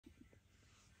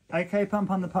aka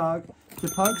Pangpang the Pug. Do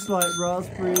pugs like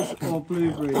raspberries or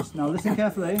blueberries? Now listen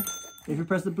carefully. If you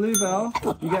press the blue bell,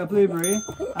 you get a blueberry,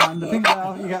 and the pink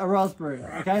bell, you get a raspberry.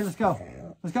 Okay, let's go.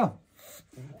 Let's go.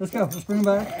 Let's go. Let's bring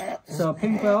them back. So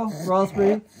pink bell,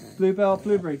 raspberry, blue bell,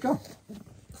 blueberry. Go.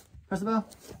 Press the bell.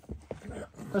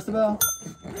 Press the bell.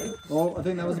 Oh, I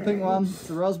think that was a pink one. It's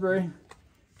a raspberry.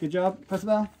 Good job. Press the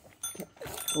bell.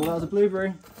 Oh, that was a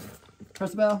blueberry.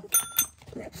 Press the bell.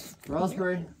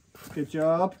 Raspberry. Good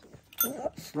job.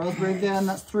 Raspberry again.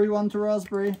 That's 3-1 to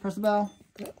raspberry. Press the bell.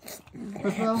 Press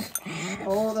the bell.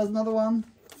 Oh, there's another one.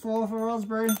 4 for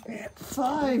raspberry.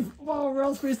 5. Whoa,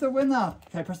 raspberry's the winner.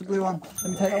 Okay, press the blue one.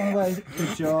 Let me take that one away.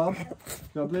 Good job.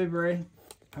 Got a blueberry.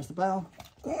 Press the bell.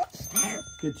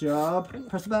 Good job.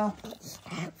 Press the bell.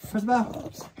 Press the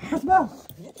bell. Press the bell.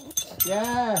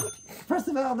 Yeah. Press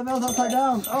the bell. The bell's upside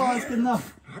down. Oh, that's good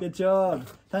enough. Good job.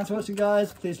 Thanks for watching,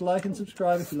 guys. Please like and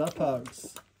subscribe if you love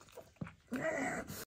pugs.